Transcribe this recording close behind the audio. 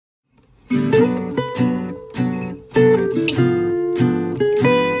Hey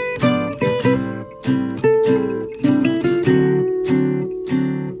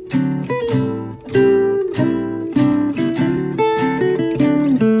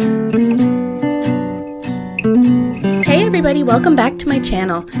everybody, welcome back to my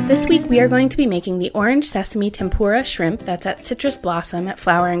channel. This week we are going to be making the Orange Sesame Tempura Shrimp that's at Citrus Blossom at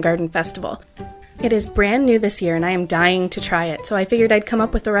Flower and Garden Festival. It is brand new this year and I am dying to try it, so I figured I'd come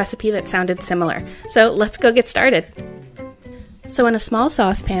up with a recipe that sounded similar. So let's go get started. So in a small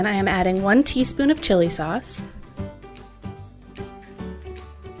saucepan I am adding 1 teaspoon of chili sauce.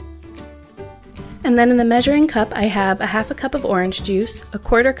 And then in the measuring cup I have a half a cup of orange juice, a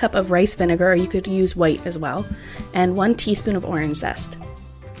 1/4 cup of rice vinegar, or you could use white as well, and 1 teaspoon of orange zest.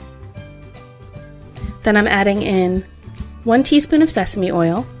 Then I'm adding in 1 teaspoon of sesame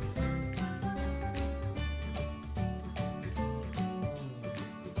oil,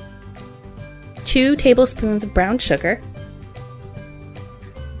 two tablespoons of brown sugar,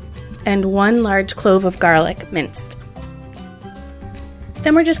 and 1 large clove of garlic minced.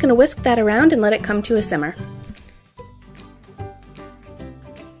 Then we're just going to whisk that around and let it come to a simmer.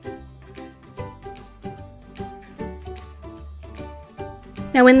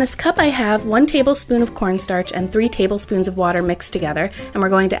 Now in this cup I have 1 tablespoon of cornstarch and 3 tablespoons of water mixed together, and we're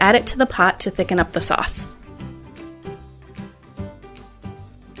going to add it to the pot to thicken up the sauce.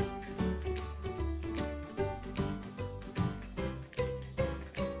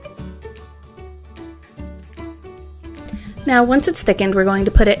 Now once it's thickened, we're going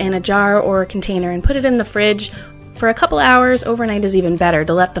to put it in a jar or a container and put it in the fridge for a couple hours. Overnight is even better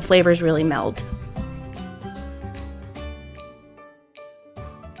to let the flavors really meld.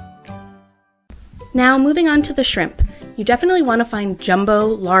 Now moving on to the shrimp. You definitely want to find jumbo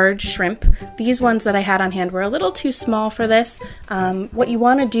large shrimp. These ones that I had on hand were a little too small for this. What you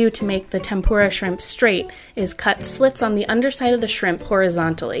want to do to make the tempura shrimp straight is cut slits on the underside of the shrimp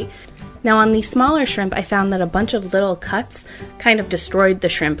horizontally. Now on these smaller shrimp, I found that a bunch of little cuts kind of destroyed the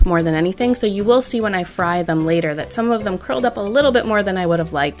shrimp more than anything, so you will see when I fry them later that some of them curled up a little bit more than I would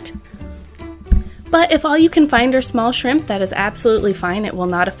have liked. But if all you can find are small shrimp, that is absolutely fine. It will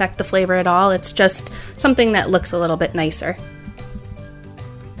not affect the flavor at all. It's just something that looks a little bit nicer.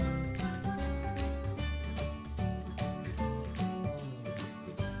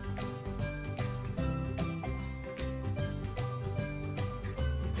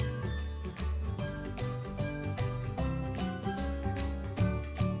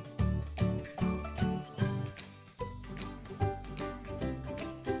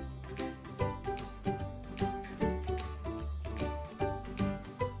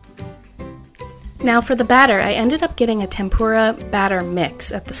 Now for the batter, I ended up getting a tempura batter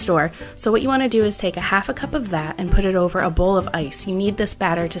mix at the store. So what you want to do is take a half a cup of that and put it over a bowl of ice. You need this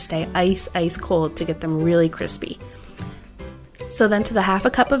batter to stay ice cold to get them really crispy. So then to the half a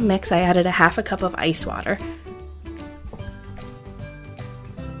cup of mix, I added a half a cup of ice water.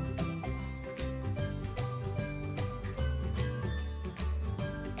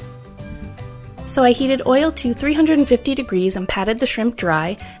 So I heated oil to 350 degrees and patted the shrimp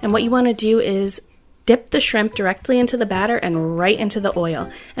dry, and what you want to do is dip the shrimp directly into the batter and right into the oil.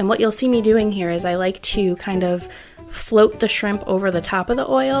 And what you'll see me doing here is I like to kind of float the shrimp over the top of the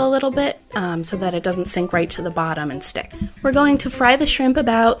oil a little bit so that it doesn't sink right to the bottom and stick. We're going to fry the shrimp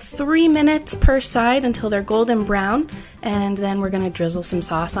about 3 minutes per side until they're golden brown, and then we're going to drizzle some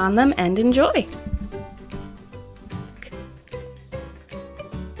sauce on them and enjoy.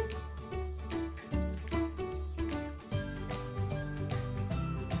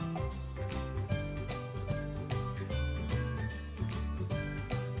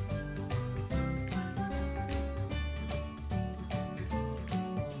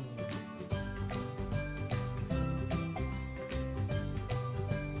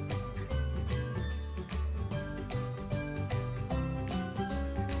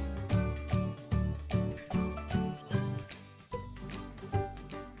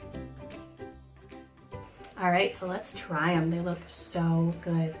 All right, so let's try them. They look so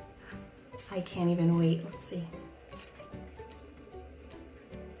good. I can't even wait. Let's see.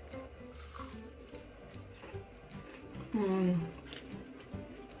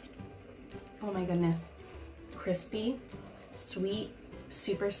 Oh my goodness. Crispy, sweet,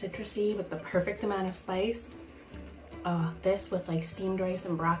 super citrusy with the perfect amount of spice. Oh, this with like steamed rice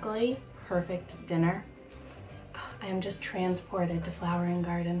and broccoli, perfect dinner. I am just transported to Flower and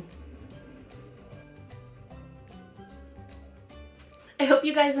Garden. I hope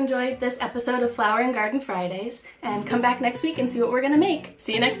you guys enjoyed this episode of Flower and Garden Fridays, and come back next week and see what we're gonna make.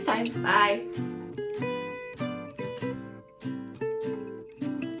 See you next time. Bye.